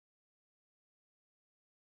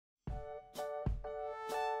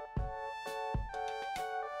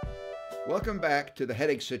Welcome back to the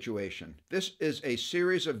headache situation. This is a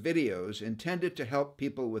series of videos intended to help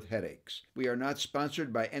people with headaches. We are not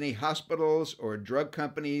sponsored by any hospitals or drug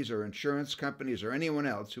companies or insurance companies or anyone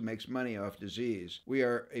else who makes money off disease. We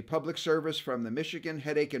are a public service from the Michigan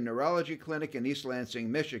Headache and Neurology Clinic in East Lansing,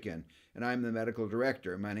 Michigan, and I'm the medical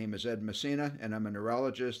director. My name is Edmund Messina, and I'm a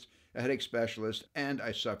neurologist, a headache specialist, and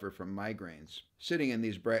I suffer from migraines. Sitting in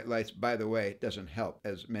these bright lights, by the way, doesn't help,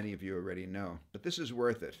 as many of you already know. But this is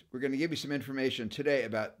worth it. We're going to give you some information today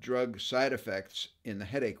about drug side effects in the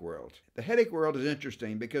headache world. The headache world is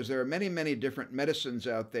interesting because there are many, many different medicines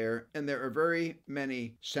out there, and there are very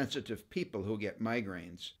many sensitive people who get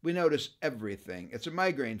migraines. We notice everything. It's a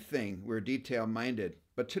migraine thing. We're detail-minded.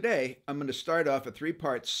 But today, I'm going to start off a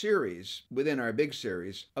three-part series within our big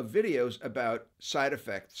series of videos about side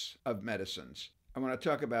effects of medicines. I want to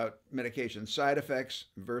talk about medication side effects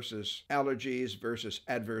versus allergies versus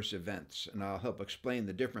adverse events, and I'll help explain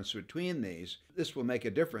the difference between these. This will make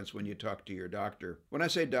a difference when you talk to your doctor. When I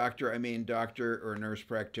say doctor, I mean doctor or nurse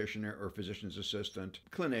practitioner or physician's assistant,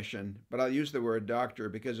 clinician, but I'll use the word doctor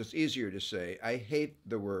because it's easier to say. I hate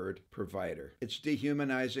the word provider. It's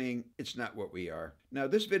dehumanizing. It's not what we are. Now,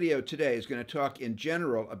 this video today is going to talk in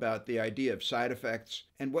general about the idea of side effects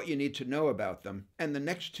and what you need to know about them. And the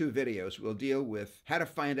next two videos will deal with how to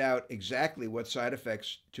find out exactly what side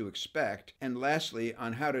effects to expect, and lastly,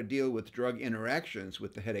 on how to deal with drug interactions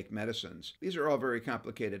with the headache medicines. These are all very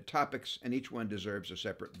complicated topics, and each one deserves a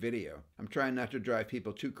separate video. I'm trying not to drive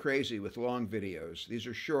people too crazy with long videos. These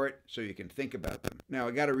are short, so you can think about them. Now,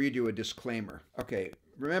 I got to read you a disclaimer. Okay.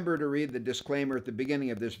 Remember to read the disclaimer at the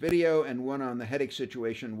beginning of this video and one on the Headache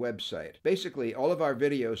Situation website. Basically, all of our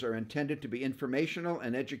videos are intended to be informational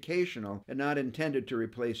and educational and not intended to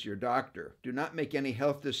replace your doctor. Do not make any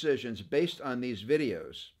health decisions based on these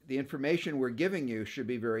videos. The information we're giving you should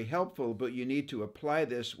be very helpful, but you need to apply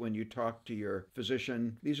this when you talk to your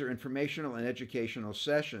physician. These are informational and educational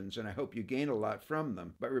sessions, and I hope you gain a lot from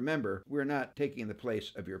them. But remember, we're not taking the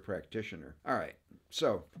place of your practitioner. All right,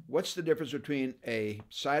 so what's the difference between a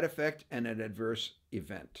side effect and an adverse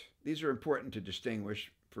event? These are important to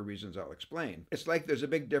distinguish for reasons I'll explain. It's like there's a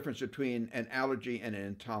big difference between an allergy and an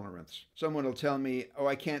intolerance. Someone will tell me, oh,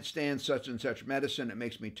 I can't stand such and such medicine, it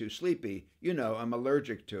makes me too sleepy. You know, I'm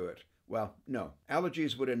allergic to it. Well, no.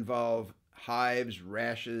 Allergies would involve hives,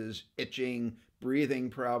 rashes, itching, breathing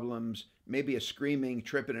problems, maybe a screaming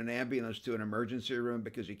trip in an ambulance to an emergency room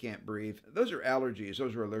because you can't breathe. Those are allergies.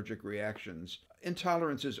 Those are allergic reactions.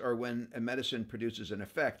 Intolerances are when a medicine produces an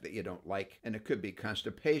effect that you don't like, and it could be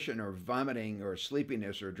constipation or vomiting or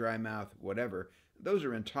sleepiness or dry mouth, whatever. Those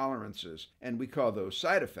are intolerances, and we call those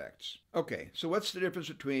side effects. Okay, so what's the difference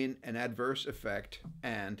between an adverse effect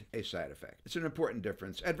and a side effect? It's an important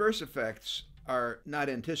difference. Adverse effects are not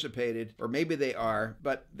anticipated, or maybe they are,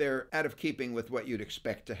 but they're out of keeping with what you'd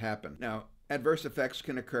expect to happen. Now, adverse effects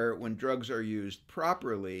can occur when drugs are used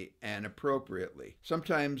properly and appropriately.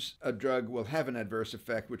 Sometimes a drug will have an adverse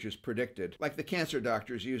effect which is predicted, like the cancer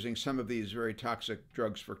doctors using some of these very toxic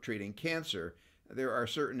drugs for treating cancer. There are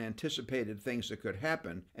certain anticipated things that could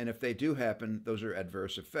happen, and if they do happen, those are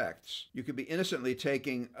adverse effects. You could be innocently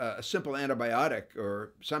taking a simple antibiotic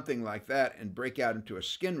or something like that and break out into a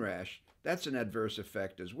skin rash. That's an adverse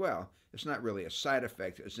effect as well. It's not really a side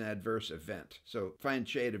effect, it's an adverse event. So fine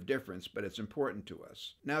shade of difference, but it's important to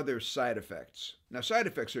us. Now there's side effects. Now side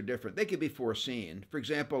effects are different. They can be foreseen. For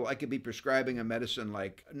example, I could be prescribing a medicine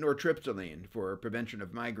like nortriptyline for prevention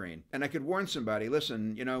of migraine. And I could warn somebody,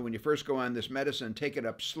 listen, you know, when you first go on this medicine, take it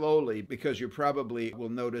up slowly because you probably will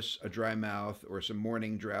notice a dry mouth or some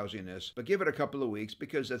morning drowsiness. But give it a couple of weeks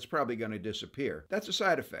because that's probably going to disappear. That's a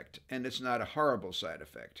side effect, and it's not a horrible side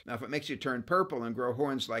effect. Now if it makes you turn purple and grow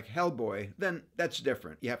horns like Hellboy, then that's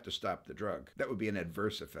different. You have to stop the drug. That would be an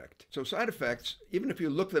adverse effect. So side effects, even if you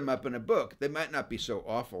look them up in a book, they might not be so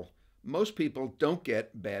awful. Most people don't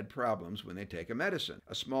get bad problems when they take a medicine.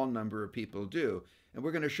 A small number of people do. And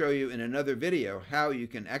we're going to show you in another video how you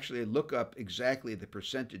can actually look up exactly the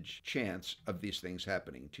percentage chance of these things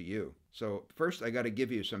happening to you. So first I got to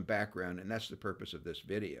give you some background, and that's the purpose of this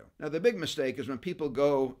video. Now the big mistake is when people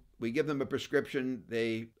go, we give them a prescription,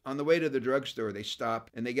 on the way to the drugstore, they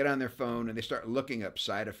stop and they get on their phone and they start looking up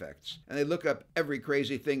side effects. And they look up every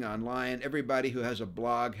crazy thing online. Everybody who has a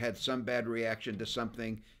blog had some bad reaction to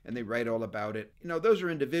something and they write all about it. You know, those are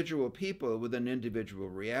individual people with an individual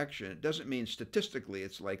reaction. It doesn't mean statistically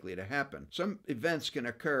it's likely to happen. Some events can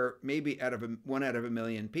occur maybe 1 out of a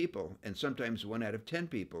million people, and sometimes 1 out of 10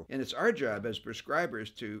 people. And it's our job as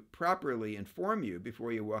prescribers to properly inform you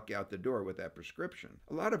before you walk out the door with that prescription.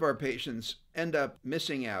 A lot of our our patients end up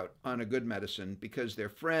missing out on a good medicine because their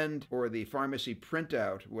friend or the pharmacy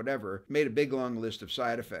printout, whatever, made a big long list of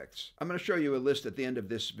side effects. I'm going to show you a list at the end of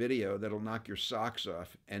this video that'll knock your socks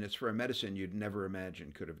off, and it's for a medicine you'd never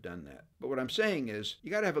imagine could have done that. But what I'm saying is,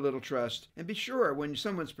 you got to have a little trust and be sure when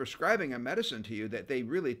someone's prescribing a medicine to you that they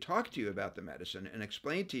really talk to you about the medicine and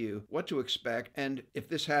explain to you what to expect. And if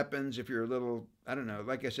this happens, if you're a little, I don't know,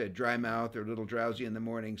 like I said, dry mouth or a little drowsy in the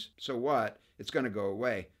mornings, so what? It's going to go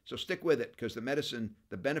away. So stick with it, because the medicine,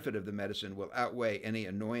 the benefit of the medicine will outweigh any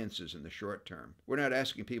annoyances in the short term. We're not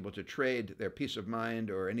asking people to trade their peace of mind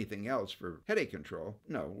or anything else for headache control.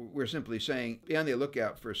 No, we're simply saying be on the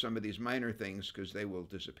lookout for some of these minor things because they will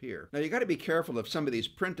disappear. Now, you got to be careful of some of these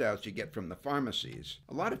printouts you get from the pharmacies.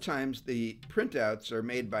 A lot of times the printouts are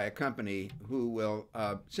made by a company who will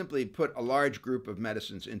simply put a large group of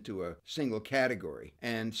medicines into a single category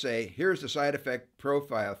and say, here's the side effect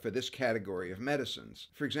profile for this category of medicines.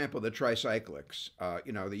 For example, the tricyclics,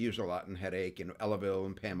 they use a lot in headache, Elavil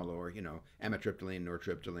and Pamelor, amitriptyline,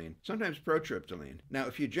 nortriptyline, sometimes protriptyline. Now,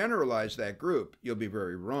 if you generalize that group, you'll be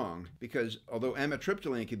very wrong, because although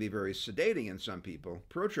amitriptyline can be very sedating in some people,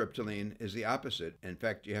 protriptyline is the opposite. In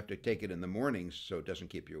fact, you have to take it in the mornings so it doesn't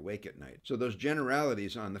keep you awake at night. So those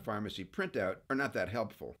generalities on the pharmacy printout are not that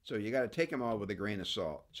helpful. So you got to take them all with a grain of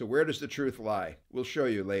salt. So where does the truth lie? We'll show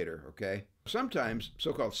you later, okay? Sometimes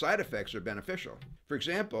so-called side effects are beneficial. For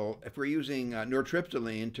example, if we're using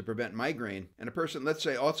nortriptyline to prevent migraine, and a person, let's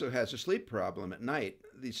say, also has a sleep problem at night,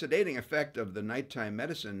 the sedating effect of the nighttime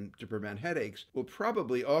medicine to prevent headaches will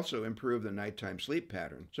probably also improve the nighttime sleep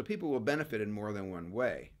pattern. So people will benefit in more than one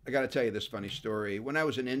way. I got to tell you this funny story. When I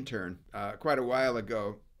was an intern quite a while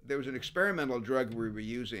ago, there was an experimental drug we were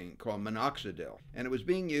using called minoxidil, and it was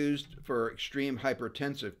being used for extreme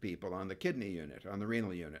hypertensive people on the kidney unit, on the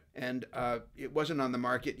renal unit. And it wasn't on the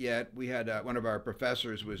market yet. We had one of our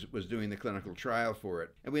professors was doing the clinical trial for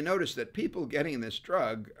it. And we noticed that people getting this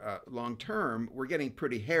drug long term were getting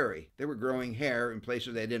pretty hairy. They were growing hair in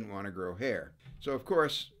places they didn't want to grow hair. So, of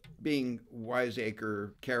course, being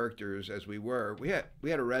wiseacre characters as we were, we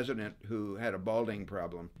had a resident who had a balding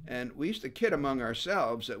problem, and we used to kid among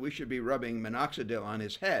ourselves that we should be rubbing minoxidil on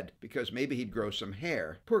his head because maybe he'd grow some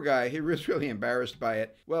hair. Poor guy, he was really embarrassed by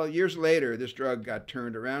it. Well, years later, this drug got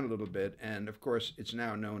turned around a little bit, and of course, it's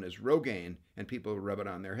now known as Rogaine, and people rub it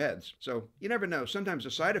on their heads. So you never know. Sometimes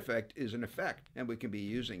a side effect is an effect, and we can be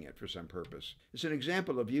using it for some purpose. It's an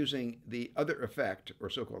example of using the other effect,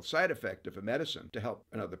 or so-called side effect, of a medicine to help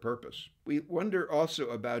another purpose. We wonder also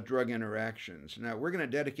about drug interactions. Now, we're going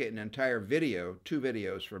to dedicate an entire video, 2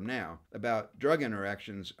 videos from now, about drug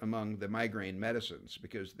interactions among the migraine medicines,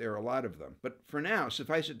 because there are a lot of them. But for now,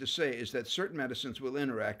 suffice it to say is that certain medicines will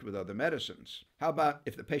interact with other medicines. How about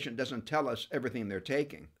if the patient doesn't tell us everything they're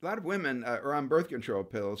taking? A lot of women are on birth control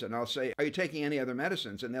pills, and I'll say, are you taking any other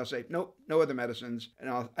medicines? And they'll say, nope, no other medicines. And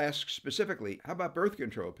I'll ask specifically, how about birth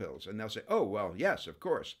control pills? And they'll say, oh, well, yes, of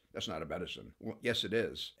course. That's not a medicine. Well, yes, it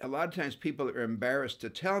is. A lot of times people are embarrassed to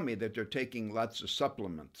tell me that they're taking lots of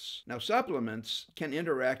supplements. Now, supplements can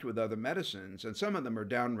interact with other medicines, and some of them are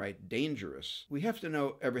downright dangerous. We have to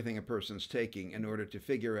know everything a person's taking in order to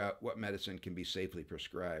figure out what medicine can be safely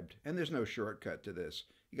prescribed. And there's no shortcut to this.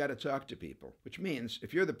 You got to talk to people, which means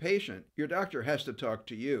if you're the patient, your doctor has to talk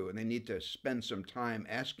to you, and they need to spend some time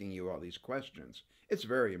asking you all these questions. It's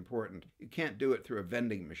very important. You can't do it through a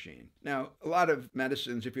vending machine. Now, a lot of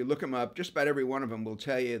medicines, if you look them up, just about every one of them will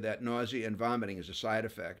tell you that nausea and vomiting is a side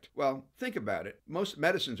effect. Well, think about it. Most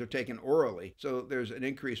medicines are taken orally, so there's an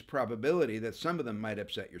increased probability that some of them might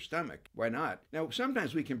upset your stomach. Why not? Now,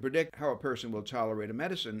 sometimes we can predict how a person will tolerate a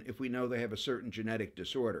medicine if we know they have a certain genetic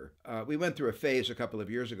disorder. We went through a phase a couple of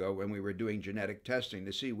years ago when we were doing genetic testing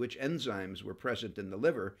to see which enzymes were present in the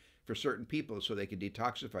liver for certain people so they could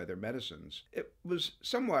detoxify their medicines. It was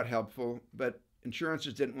somewhat helpful, but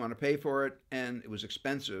insurances didn't want to pay for it, and it was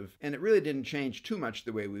expensive, and it really didn't change too much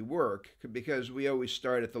the way we work because we always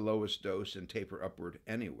start at the lowest dose and taper upward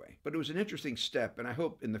anyway. But it was an interesting step, and I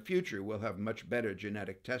hope in the future we'll have much better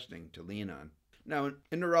genetic testing to lean on. Now,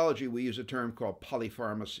 in neurology, we use a term called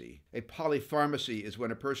polypharmacy. A polypharmacy is when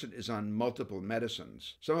a person is on multiple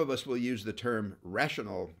medicines. Some of us will use the term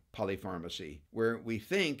rational polypharmacy, where we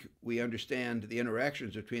think we understand the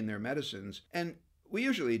interactions between their medicines, and we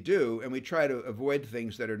usually do, and we try to avoid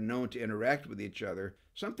things that are known to interact with each other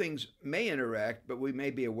Some things may interact, but we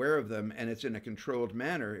may be aware of them, and it's in a controlled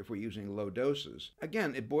manner if we're using low doses.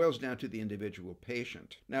 Again, it boils down to the individual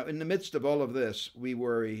patient. Now, in the midst of all of this, we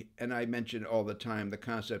worry, and I mention all the time, the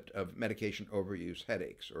concept of medication overuse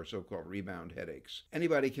headaches, or so-called rebound headaches.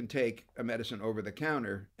 Anybody can take a medicine over the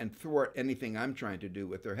counter and thwart anything I'm trying to do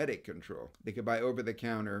with their headache control. They could buy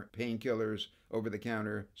over-the-counter painkillers,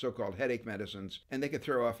 over-the-counter so-called headache medicines, and they could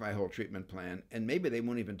throw off my whole treatment plan, and maybe they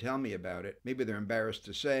won't even tell me about it. Maybe they're embarrassed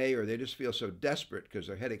to say, or they just feel so desperate because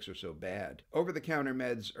their headaches are so bad. Over-the-counter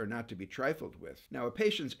meds are not to be trifled with. Now, a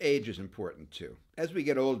patient's age is important too. As we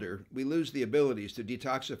get older, we lose the abilities to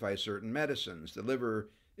detoxify certain medicines. The liver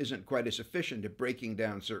isn't quite as efficient at breaking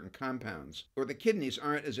down certain compounds, or the kidneys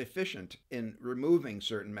aren't as efficient in removing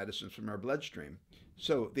certain medicines from our bloodstream.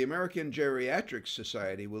 So the American Geriatric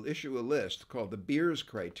Society will issue a list called the BIERS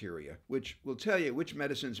criteria, which will tell you which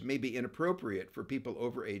medicines may be inappropriate for people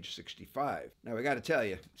over age 65. Now, I got to tell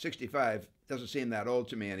you, 65 doesn't seem that old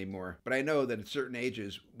to me anymore, but I know that at certain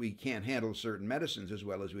ages we can't handle certain medicines as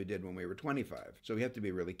well as we did when we were 25. So we have to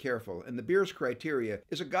be really careful. And the BIERS criteria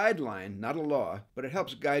is a guideline, not a law, but it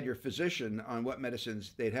helps guide your physician on what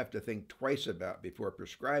medicines they'd have to think twice about before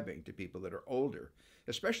prescribing to people that are older,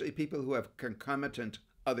 especially people who have concomitant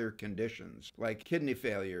other conditions like kidney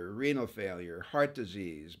failure, renal failure, heart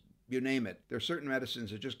disease, you name it. There are certain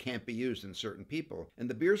medicines that just can't be used in certain people, and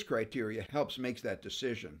the BIERS criteria helps make that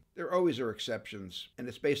decision. There always are exceptions, and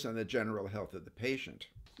it's based on the general health of the patient.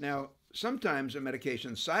 Now, sometimes a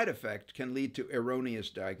medication's side effect can lead to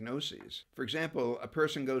erroneous diagnoses. For example, a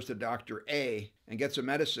person goes to Dr. A and gets a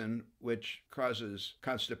medicine which causes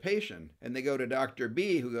constipation, and they go to Dr.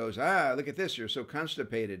 B who goes, look at this, you're so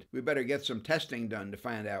constipated. We better get some testing done to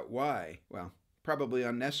find out why. Well, probably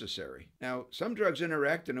unnecessary. Now, some drugs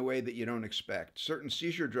interact in a way that you don't expect. Certain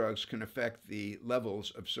seizure drugs can affect the levels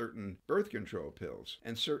of certain birth control pills,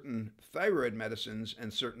 and certain thyroid medicines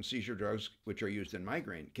and certain seizure drugs, which are used in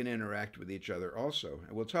migraine, can interact with each other also.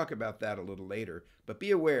 And we'll talk about that a little later. But be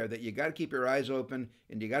aware that you got to keep your eyes open,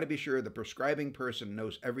 and you got to be sure the prescribing person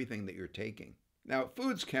knows everything that you're taking. Now,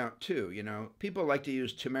 foods count too, People like to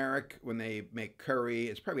use turmeric when they make curry.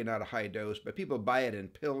 It's probably not a high dose, but people buy it in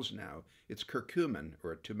pills now. It's curcumin,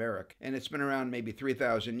 or turmeric, and it's been around maybe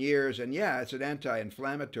 3,000 years, and yeah, it's an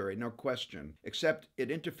anti-inflammatory, no question, except it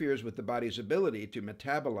interferes with the body's ability to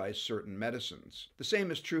metabolize certain medicines. The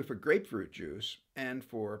same is true for grapefruit juice and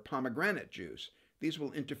for pomegranate juice. These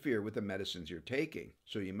will interfere with the medicines you're taking,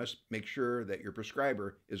 so you must make sure that your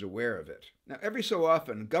prescriber is aware of it. Now, every so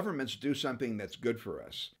often, governments do something that's good for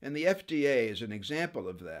us, and the FDA is an example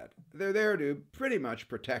of that. They're there to pretty much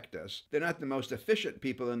protect us. They're not the most efficient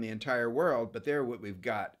people in the entire world, but they're what we've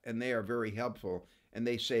got, and they are very helpful, and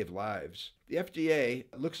they save lives. The FDA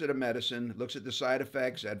looks at a medicine, looks at the side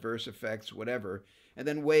effects, adverse effects, whatever, and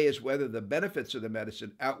then weighs whether the benefits of the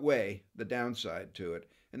medicine outweigh the downside to it.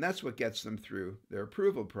 And that's what gets them through their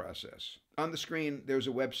approval process. On the screen, there's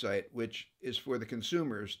a website which is for the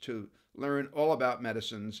consumers to learn all about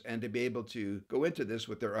medicines and to be able to go into this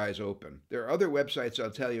with their eyes open. There are other websites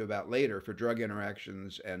I'll tell you about later for drug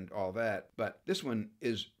interactions and all that, but this one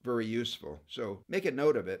is very useful. So make a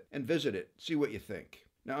note of it and visit it. See what you think.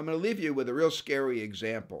 Now, I'm going to leave you with a real scary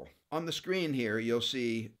example. On the screen here, you'll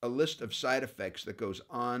see a list of side effects that goes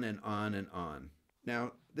on and on and on.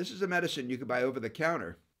 Now, this is a medicine you can buy over the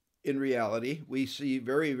counter. In reality, we see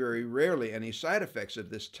very, very rarely any side effects of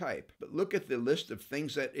this type. But look at the list of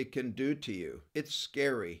things that it can do to you. It's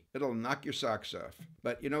scary. It'll knock your socks off.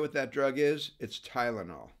 But you know what that drug is? It's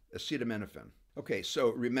Tylenol, acetaminophen. Okay,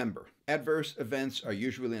 so remember, adverse events are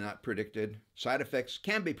usually not predicted. Side effects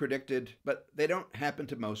can be predicted, but they don't happen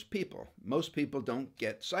to most people. Most people don't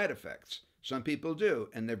get side effects. Some people do,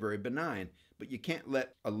 and they're very benign. But you can't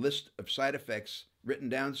let a list of side effects written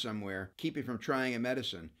down somewhere keep you from trying a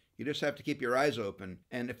medicine. You just have to keep your eyes open.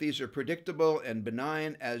 And if these are predictable and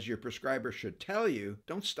benign, as your prescriber should tell you,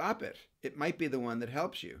 don't stop it. It might be the one that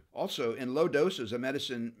helps you. Also, in low doses, a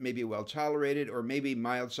medicine may be well tolerated or maybe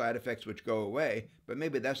mild side effects which go away, but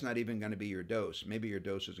maybe that's not even going to be your dose. Maybe your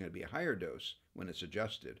dose is going to be a higher dose when it's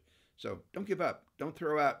adjusted. So don't give up. Don't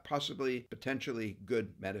throw out potentially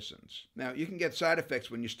good medicines. Now, you can get side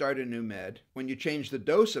effects when you start a new med, when you change the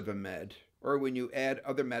dose of a med, or when you add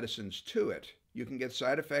other medicines to it. You can get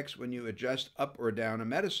side effects when you adjust up or down a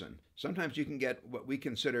medicine. Sometimes you can get what we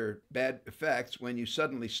consider bad effects when you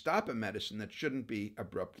suddenly stop a medicine that shouldn't be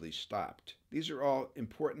abruptly stopped. These are all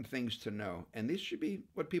important things to know, and these should be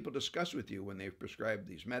what people discuss with you when they prescribe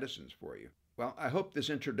these medicines for you. Well, I hope this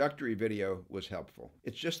introductory video was helpful.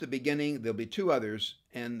 It's just the beginning. There'll be 2 others,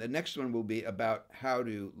 and the next one will be about how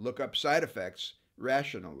to look up side effects,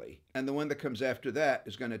 rationally. And the one that comes after that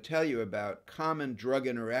is going to tell you about common drug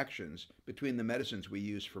interactions between the medicines we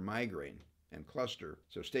use for migraine and cluster.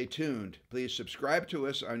 So stay tuned. Please subscribe to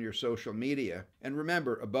us on your social media. And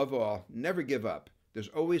remember, above all, never give up. There's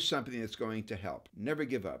always something that's going to help. Never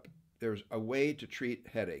give up. There's a way to treat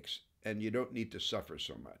headaches, and you don't need to suffer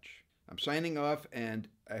so much. I'm signing off, and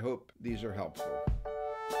I hope these are helpful.